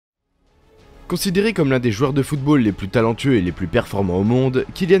Considéré comme l'un des joueurs de football les plus talentueux et les plus performants au monde,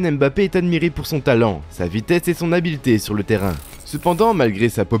 Kylian Mbappé est admiré pour son talent, sa vitesse et son habileté sur le terrain. Cependant, malgré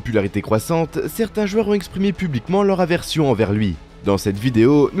sa popularité croissante, certains joueurs ont exprimé publiquement leur aversion envers lui. Dans cette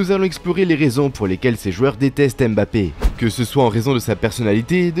vidéo, nous allons explorer les raisons pour lesquelles ces joueurs détestent Mbappé. Que ce soit en raison de sa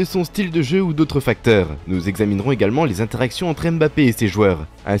personnalité, de son style de jeu ou d'autres facteurs. Nous examinerons également les interactions entre Mbappé et ses joueurs,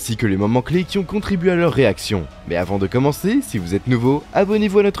 ainsi que les moments clés qui ont contribué à leur réaction. Mais avant de commencer, si vous êtes nouveau,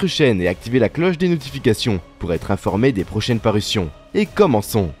 abonnez-vous à notre chaîne et activez la cloche des notifications pour être informé des prochaines parutions. Et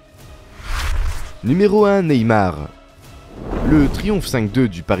commençons. Numéro 1, Neymar. Le triomphe 5-2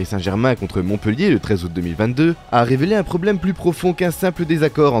 du Paris Saint-Germain contre Montpellier le 13 août 2022 a révélé un problème plus profond qu'un simple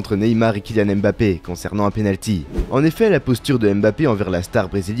désaccord entre Neymar et Kylian Mbappé concernant un penalty. En effet, la posture de Mbappé envers la star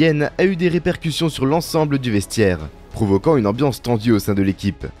brésilienne a eu des répercussions sur l'ensemble du vestiaire, provoquant une ambiance tendue au sein de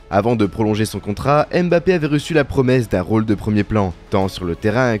l'équipe. Avant de prolonger son contrat, Mbappé avait reçu la promesse d'un rôle de premier plan, tant sur le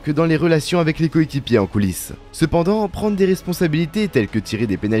terrain que dans les relations avec les coéquipiers en coulisses. Cependant, prendre des responsabilités telles que tirer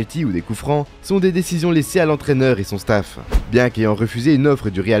des pénaltys ou des coups francs sont des décisions laissées à l'entraîneur et son staff. Bien qu'ayant refusé une offre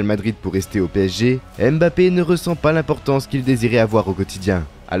du Real Madrid pour rester au PSG, Mbappé ne ressent pas l'importance qu'il désirait avoir au quotidien.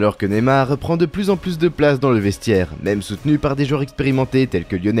 Alors que Neymar prend de plus en plus de place dans le vestiaire, même soutenu par des joueurs expérimentés tels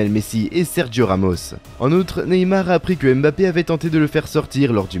que Lionel Messi et Sergio Ramos. En outre, Neymar a appris que Mbappé avait tenté de le faire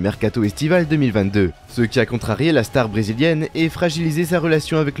sortir lors du mercato estival 2022, ce qui a contrarié la star brésilienne et fragilisé sa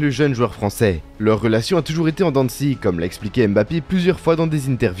relation avec le jeune joueur français. Leur relation a toujours été en dents de scie, comme l'a expliqué Mbappé plusieurs fois dans des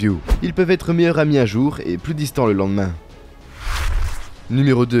interviews. Ils peuvent être meilleurs amis un jour et plus distants le lendemain.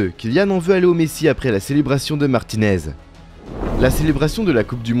 Numéro 2, Kylian en veut aller au Messi après la célébration de Martinez. La célébration de la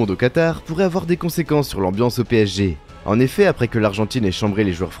Coupe du Monde au Qatar pourrait avoir des conséquences sur l'ambiance au PSG. En effet, après que l'Argentine ait chambré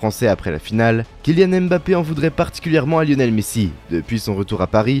les joueurs français après la finale, Kylian Mbappé en voudrait particulièrement à Lionel Messi. Depuis son retour à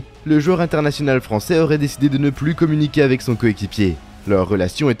Paris, le joueur international français aurait décidé de ne plus communiquer avec son coéquipier, leur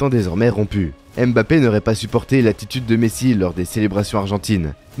relation étant désormais rompue. Mbappé n'aurait pas supporté l'attitude de Messi lors des célébrations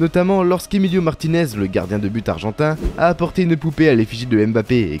argentines, notamment lorsqu'Emilio Martinez, le gardien de but argentin, a apporté une poupée à l'effigie de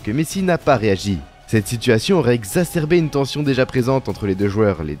Mbappé et que Messi n'a pas réagi. Cette situation aurait exacerbé une tension déjà présente entre les deux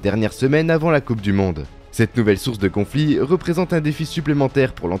joueurs les dernières semaines avant la Coupe du Monde. Cette nouvelle source de conflit représente un défi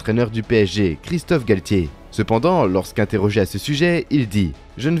supplémentaire pour l'entraîneur du PSG, Christophe Galtier. Cependant, lorsqu'interrogé à ce sujet, il dit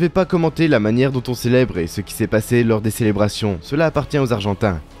 « Je ne vais pas commenter la manière dont on célèbre et ce qui s'est passé lors des célébrations, cela appartient aux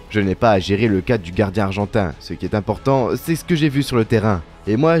Argentins. Je n'ai pas à gérer le cas du gardien argentin, ce qui est important, c'est ce que j'ai vu sur le terrain.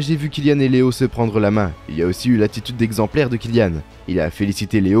 Et moi, j'ai vu Kylian et Léo se prendre la main. Il y a aussi eu l'attitude exemplaire de Kylian. Il a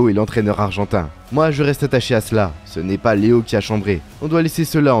félicité Léo et l'entraîneur argentin. Moi, je reste attaché à cela. Ce n'est pas Léo qui a chambré. On doit laisser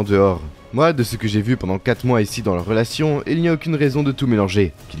cela en dehors. Moi, de ce que j'ai vu pendant 4 mois ici dans leur relation, il n'y a aucune raison de tout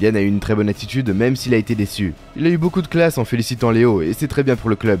mélanger. Kylian a eu une très bonne attitude même s'il a été déçu. Il a eu beaucoup de classe en félicitant Léo et c'est très bien pour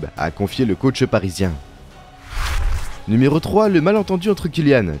le club, a confié le coach parisien. Numéro 3, le malentendu entre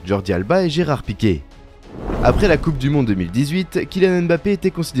Kylian, Jordi Alba et Gérard Piqué. Après la Coupe du Monde 2018, Kylian Mbappé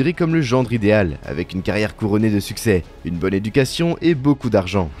était considéré comme le gendre idéal, avec une carrière couronnée de succès, une bonne éducation et beaucoup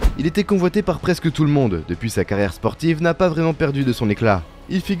d'argent. Il était convoité par presque tout le monde, depuis sa carrière sportive n'a pas vraiment perdu de son éclat.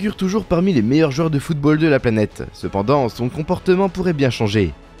 Il figure toujours parmi les meilleurs joueurs de football de la planète, cependant son comportement pourrait bien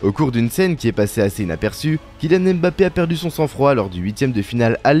changer. Au cours d'une scène qui est passée assez inaperçue, Kylian Mbappé a perdu son sang-froid lors du 8e de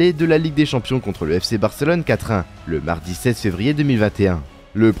finale aller de la Ligue des Champions contre le FC Barcelone 4-1, le mardi 16 février 2021.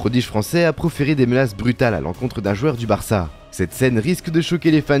 Le prodige français a proféré des menaces brutales à l'encontre d'un joueur du Barça. Cette scène risque de choquer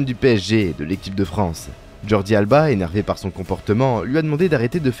les fans du PSG et de l'équipe de France. Jordi Alba, énervé par son comportement, lui a demandé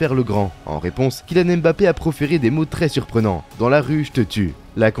d'arrêter de faire le grand. En réponse, Kylian Mbappé a proféré des mots très surprenants. « Dans la rue, je te tue ».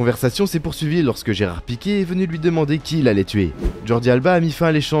 La conversation s'est poursuivie lorsque Gérard Piqué est venu lui demander qui il allait tuer. Jordi Alba a mis fin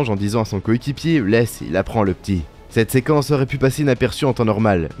à l'échange en disant à son coéquipier « Laisse, il apprend le petit ». Cette séquence aurait pu passer inaperçue en temps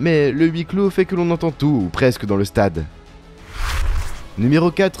normal, mais le huis clos fait que l'on entend tout, ou presque dans le stade.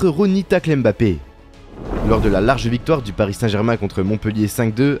 Numéro 4, Ronny tacle Mbappé. Lors de la large victoire du Paris Saint-Germain contre Montpellier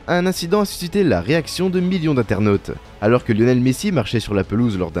 5-2, un incident a suscité la réaction de millions d'internautes. Alors que Lionel Messi marchait sur la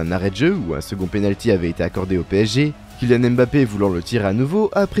pelouse lors d'un arrêt de jeu où un second penalty avait été accordé au PSG, Kylian Mbappé, voulant le tirer à nouveau,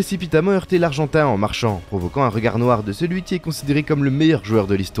 a précipitamment heurté l'Argentin en marchant, provoquant un regard noir de celui qui est considéré comme le meilleur joueur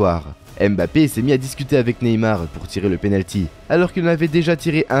de l'histoire. Mbappé s'est mis à discuter avec Neymar pour tirer le penalty, alors qu'il en avait déjà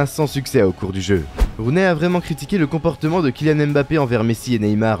tiré un sans succès au cours du jeu. Rooney a vraiment critiqué le comportement de Kylian Mbappé envers Messi et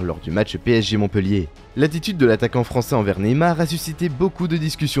Neymar lors du match PSG-Montpellier. L'attitude de l'attaquant français envers Neymar a suscité beaucoup de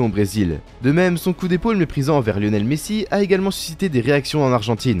discussions au Brésil. De même, son coup d'épaule méprisant envers Lionel Messi a également suscité des réactions en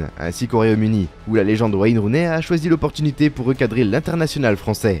Argentine, ainsi qu'au Royaume-Uni, où la légende Wayne Rooney a choisi l'opportunité pour recadrer l'international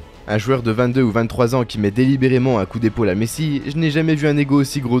français. Un joueur de 22 ou 23 ans qui met délibérément un coup d'épaule à Messi, je n'ai jamais vu un ego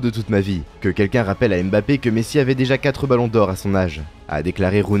aussi gros de toute ma vie. Que quelqu'un rappelle à Mbappé que Messi avait déjà 4 ballons d'or à son âge, a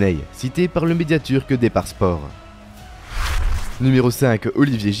déclaré Rooney, cité par le média turc Départ Sport. Numéro 5,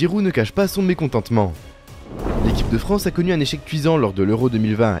 Olivier Giroud ne cache pas son mécontentement. L'équipe de France a connu un échec cuisant lors de l'Euro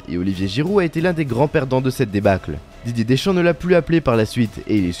 2020 et Olivier Giroud a été l'un des grands perdants de cette débâcle. Didier Deschamps ne l'a plus appelé par la suite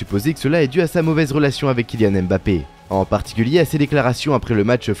et il est supposé que cela est dû à sa mauvaise relation avec Kylian Mbappé, en particulier à ses déclarations après le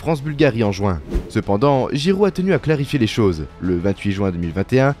match France-Bulgarie en juin. Cependant, Giroud a tenu à clarifier les choses. Le 28 juin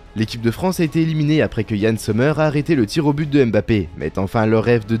 2021, l'équipe de France a été éliminée après que Yann Sommer a arrêté le tir au but de Mbappé, mettant fin à leur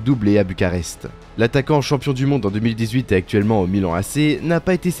rêve de doubler à Bucarest. L'attaquant champion du monde en 2018 et actuellement au Milan AC n'a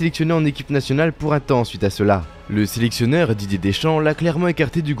pas été sélectionné en équipe nationale pour un temps suite à cela. Le sélectionneur Didier Deschamps l'a clairement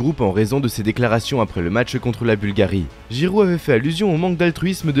écarté du groupe en raison de ses déclarations après le match contre la Bulgarie. Giroud avait fait allusion au manque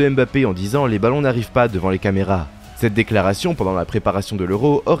d'altruisme de Mbappé en disant « les ballons n'arrivent pas devant les caméras ». Cette déclaration pendant la préparation de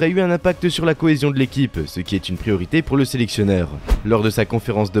l'Euro aurait eu un impact sur la cohésion de l'équipe, ce qui est une priorité pour le sélectionneur. Lors de sa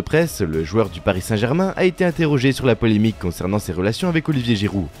conférence de presse, le joueur du Paris Saint-Germain a été interrogé sur la polémique concernant ses relations avec Olivier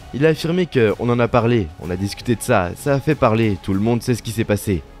Giroud. Il a affirmé que « on en a parlé, on a discuté de ça, ça a fait parler, tout le monde sait ce qui s'est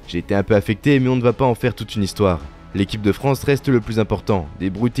passé. J'ai été un peu affecté mais on ne va pas en faire toute une histoire. L'équipe de France reste le plus important,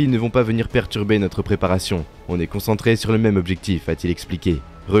 des broutilles ne vont pas venir perturber notre préparation. On est concentré sur le même objectif », a-t-il expliqué.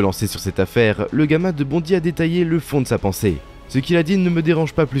 Relancé sur cette affaire, le gamin de Bondy a détaillé le fond de sa pensée. Ce qu'il a dit ne me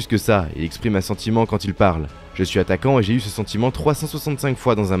dérange pas plus que ça, il exprime un sentiment quand il parle. Je suis attaquant et j'ai eu ce sentiment 365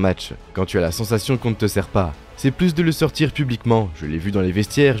 fois dans un match. Quand tu as la sensation qu'on ne te sert pas, c'est plus de le sortir publiquement. Je l'ai vu dans les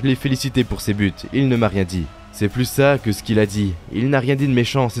vestiaires, je l'ai félicité pour ses buts, il ne m'a rien dit. C'est plus ça que ce qu'il a dit. Il n'a rien dit de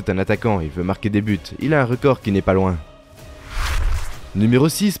méchant, c'est un attaquant, il veut marquer des buts, il a un record qui n'est pas loin. Numéro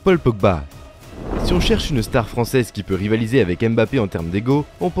 6, Paul Pogba. Si on cherche une star française qui peut rivaliser avec Mbappé en termes d'ego,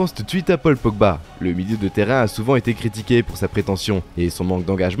 on pense tout de suite à Paul Pogba. Le milieu de terrain a souvent été critiqué pour sa prétention et son manque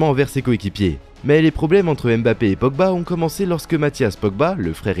d'engagement envers ses coéquipiers. Mais les problèmes entre Mbappé et Pogba ont commencé lorsque Mathias Pogba,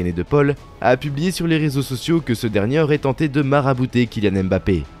 le frère aîné de Paul, a publié sur les réseaux sociaux que ce dernier aurait tenté de marabouter Kylian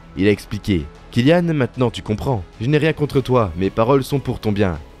Mbappé. Il a expliqué « Kylian, maintenant tu comprends, je n'ai rien contre toi, mes paroles sont pour ton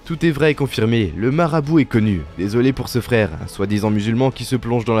bien. Tout est vrai et confirmé, le marabout est connu. Désolé pour ce frère, un soi-disant musulman qui se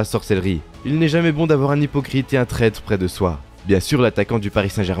plonge dans la sorcellerie. Il n'est jamais bon d'avoir un hypocrite et un traître près de soi. » Bien sûr, l'attaquant du Paris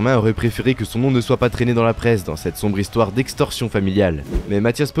Saint-Germain aurait préféré que son nom ne soit pas traîné dans la presse dans cette sombre histoire d'extorsion familiale. Mais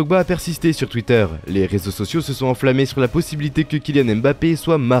Mathias Pogba a persisté sur Twitter. Les réseaux sociaux se sont enflammés sur la possibilité que Kylian Mbappé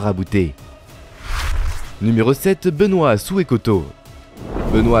soit marabouté. Numéro 7, Benoît Assou-Ekotto.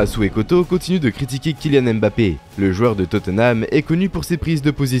 Benoît Assou-Ekotto continue de critiquer Kylian Mbappé. Le joueur de Tottenham est connu pour ses prises de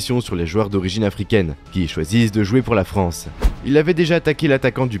position sur les joueurs d'origine africaine, qui choisissent de jouer pour la France. Il avait déjà attaqué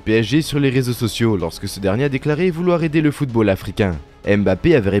l'attaquant du PSG sur les réseaux sociaux lorsque ce dernier a déclaré vouloir aider le football africain.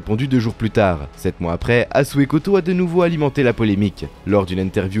 Mbappé avait répondu 2 jours plus tard. 7 mois après, Assou-Ekotto a de nouveau alimenté la polémique, lors d'une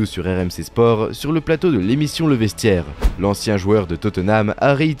interview sur RMC Sport, sur le plateau de l'émission Le Vestiaire. L'ancien joueur de Tottenham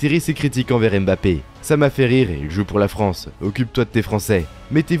a réitéré ses critiques envers Mbappé. « Ça m'a fait rire, il joue pour la France. Occupe-toi de tes Français.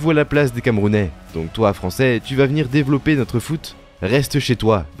 Mettez-vous à la place des Camerounais. Donc toi, Français, tu vas venir développer notre foot ? Reste chez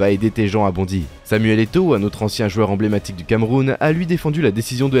toi, va aider tes gens à Bondy. » Samuel Eto'o, un autre ancien joueur emblématique du Cameroun, a lui défendu la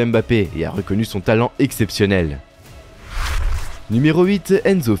décision de Mbappé et a reconnu son talent exceptionnel. Numéro 8,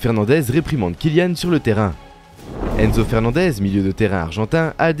 Enzo Fernandez réprimande Kylian sur le terrain. Enzo Fernandez, milieu de terrain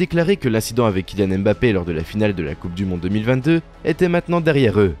argentin, a déclaré que l'incident avec Kylian Mbappé lors de la finale de la Coupe du Monde 2022 était maintenant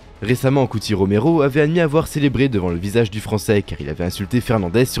derrière eux. Récemment, Cuti Romero avait admis avoir célébré devant le visage du Français car il avait insulté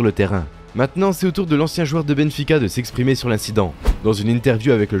Fernandez sur le terrain. Maintenant, c'est au tour de l'ancien joueur de Benfica de s'exprimer sur l'incident. Dans une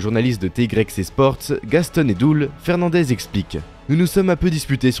interview avec le journaliste de TYC Sports, Gaston Edoul, Fernandez explique « Nous nous sommes un peu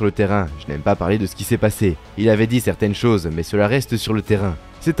disputés sur le terrain, je n'aime pas parler de ce qui s'est passé. Il avait dit certaines choses, mais cela reste sur le terrain.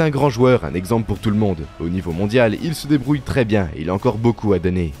 C'est un grand joueur, un exemple pour tout le monde. Au niveau mondial, il se débrouille très bien et il a encore beaucoup à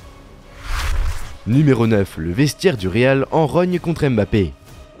donner. » Numéro 9, le vestiaire du Real en rogne contre Mbappé.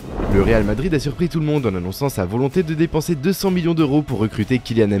 Le Real Madrid a surpris tout le monde en annonçant sa volonté de dépenser 200 millions d'euros pour recruter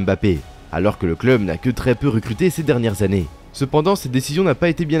Kylian Mbappé, alors que le club n'a que très peu recruté ces dernières années. Cependant, cette décision n'a pas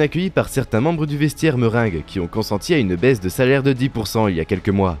été bien accueillie par certains membres du vestiaire meringue qui ont consenti à une baisse de salaire de 10% il y a quelques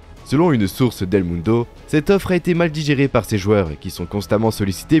mois. Selon une source d'El Mundo, cette offre a été mal digérée par ces joueurs qui sont constamment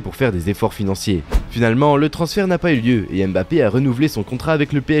sollicités pour faire des efforts financiers. Finalement, le transfert n'a pas eu lieu et Mbappé a renouvelé son contrat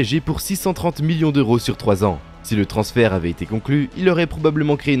avec le PSG pour 630 millions d'euros sur 3 ans. Si le transfert avait été conclu, il aurait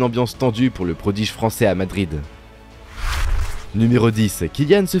probablement créé une ambiance tendue pour le prodige français à Madrid. Numéro 10,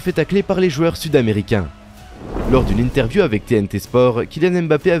 Kylian se fait tacler par les joueurs sud-américains. Lors d'une interview avec TNT Sport, Kylian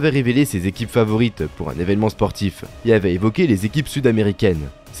Mbappé avait révélé ses équipes favorites pour un événement sportif et avait évoqué les équipes sud-américaines.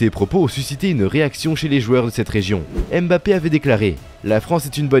 Ces propos ont suscité une réaction chez les joueurs de cette région. Mbappé avait déclaré « La France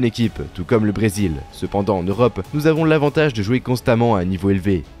est une bonne équipe, tout comme le Brésil. Cependant, en Europe, nous avons l'avantage de jouer constamment à un niveau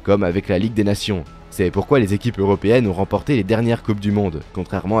élevé, comme avec la Ligue des Nations. C'est pourquoi les équipes européennes ont remporté les dernières Coupes du Monde,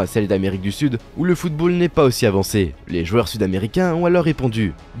 contrairement à celles d'Amérique du Sud, où le football n'est pas aussi avancé. » Les joueurs sud-américains ont alors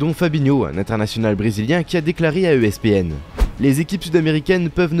répondu, dont Fabinho, un international brésilien qui a déclaré à ESPN. Les équipes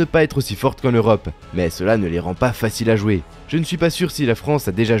sud-américaines peuvent ne pas être aussi fortes qu'en Europe, mais cela ne les rend pas faciles à jouer. Je ne suis pas sûr si la France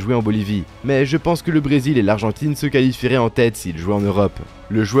a déjà joué en Bolivie, mais je pense que le Brésil et l'Argentine se qualifieraient en tête s'ils jouaient en Europe.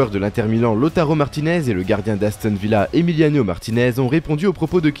 Le joueur de l'Inter Milan Lautaro Martinez et le gardien d'Aston Villa Emiliano Martinez ont répondu aux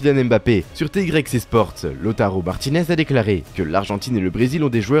propos de Kylian Mbappé. Sur TYC Sports, Lautaro Martinez a déclaré que l'Argentine et le Brésil ont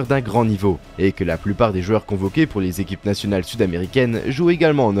des joueurs d'un grand niveau, et que la plupart des joueurs convoqués pour les équipes nationales sud-américaines jouent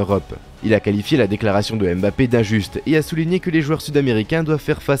également en Europe. Il a qualifié la déclaration de Mbappé d'injuste et a souligné que les joueurs sud-américains doivent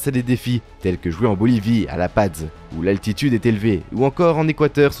faire face à des défis, tels que jouer en Bolivie, à la Paz, où l'altitude est élevée, ou encore en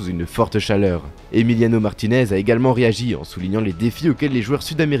Équateur sous une forte chaleur. Emiliano Martinez a également réagi en soulignant les défis auxquels les joueurs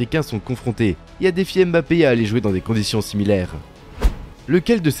sud-américains sont confrontés, et a défié Mbappé à aller jouer dans des conditions similaires.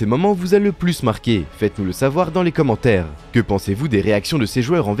 Lequel de ces moments vous a le plus marqué? Faites-nous le savoir dans les commentaires. Que pensez-vous des réactions de ces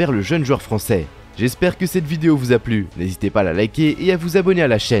joueurs envers le jeune joueur français? J'espère que cette vidéo vous a plu, n'hésitez pas à la liker et à vous abonner à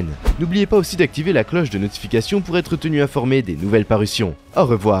la chaîne. N'oubliez pas aussi d'activer la cloche de notification pour être tenu informé des nouvelles parutions. Au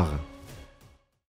revoir.